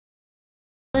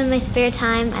In my spare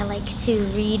time, I like to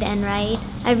read and write.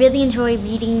 I really enjoy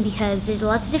reading because there's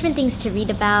lots of different things to read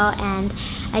about, and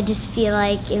I just feel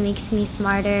like it makes me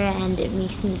smarter and it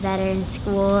makes me better in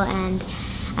school, and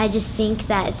I just think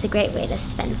that it's a great way to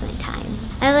spend my time.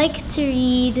 I like to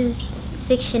read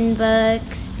fiction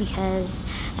books because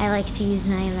I like to use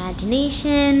my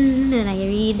imagination, and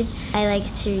I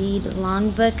like to read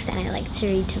long books, and I like to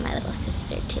read to my little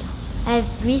sister too.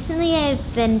 Recently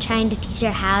I've been trying to teach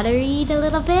her how to read a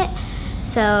little bit,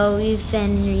 so we've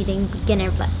been reading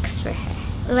beginner books for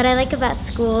her. What I like about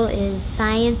school is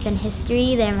science and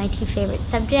history. They're my two favorite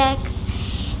subjects.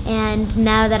 And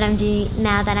now that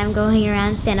I'm going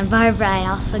around Santa Barbara, I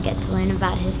also get to learn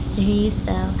about history,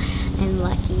 so I'm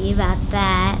lucky about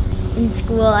that. In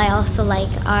school, I also like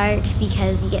art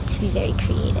because you get to be very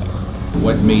creative.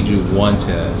 What made you want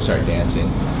to start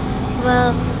dancing?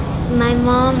 Well, my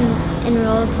mom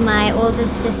enrolled my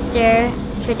oldest sister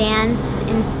for dance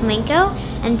in flamenco,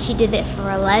 and she did it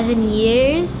for 11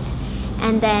 years.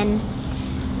 And then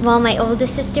while my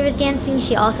oldest sister was dancing,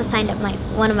 she also signed up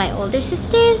one of my older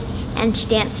sisters, and she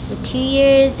danced for 2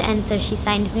 years, and so she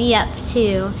signed me up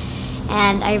too.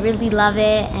 And I really love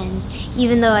it, and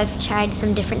even though I've tried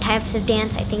some different types of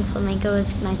dance, I think flamenco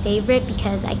is my favorite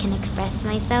because I can express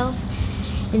myself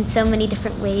in so many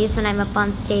different ways when I'm up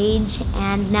on stage.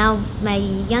 And now my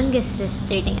youngest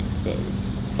sister dances.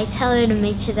 I tell her to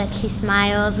make sure that she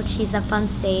smiles when she's up on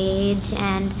stage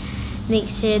and make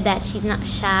sure that she's not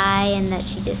shy and that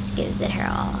she just gives it her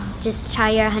all. Just try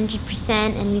your 100%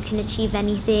 and you can achieve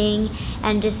anything,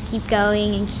 and just keep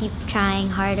going and keep trying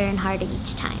harder and harder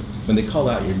each time. When they called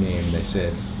out your name, they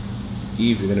said,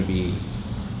 Eve, you're going to be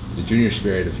the Junior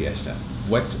Spirit of Fiesta.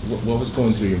 What was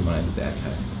going through your mind at that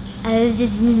time? It was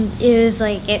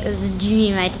a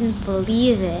dream. I didn't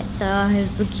believe it. So I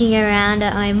was looking around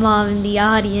at my mom in the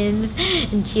audience,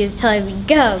 and she was telling me,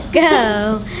 go,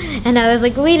 go. And I was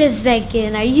like, wait a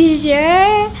second, are you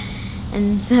sure?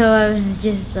 And so I was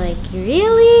just like,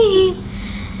 really?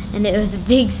 And it was a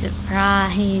big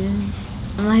surprise.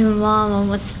 My mom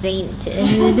almost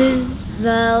fainted.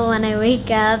 Well, when I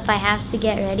wake up, I have to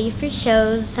get ready for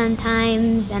shows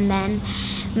sometimes, and then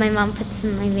my mom puts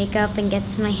my makeup and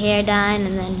gets my hair done,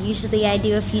 and then usually I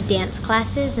do a few dance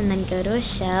classes and then go to a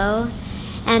show.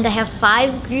 And I have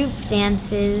 5 group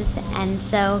dances, and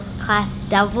so class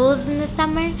doubles in the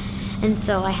summer, and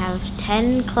so I have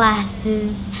 10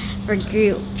 classes for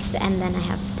groups, and then I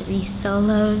have 3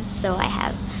 solos, so I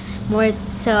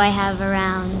have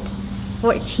around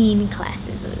 14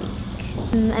 classes a week.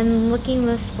 I'm looking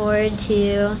most forward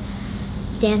to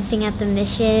dancing at the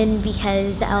Mission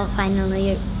because I'll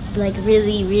finally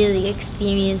really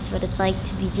experience what it's like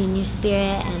to be Junior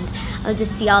Spirit, and I'll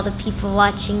just see all the people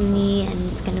watching me,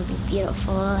 and it's gonna be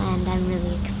beautiful, and I'm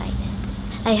really excited.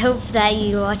 I hope that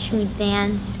you watch me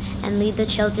dance and lead the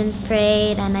children's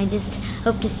parade, and I just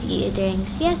hope to see you during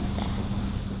Fiesta.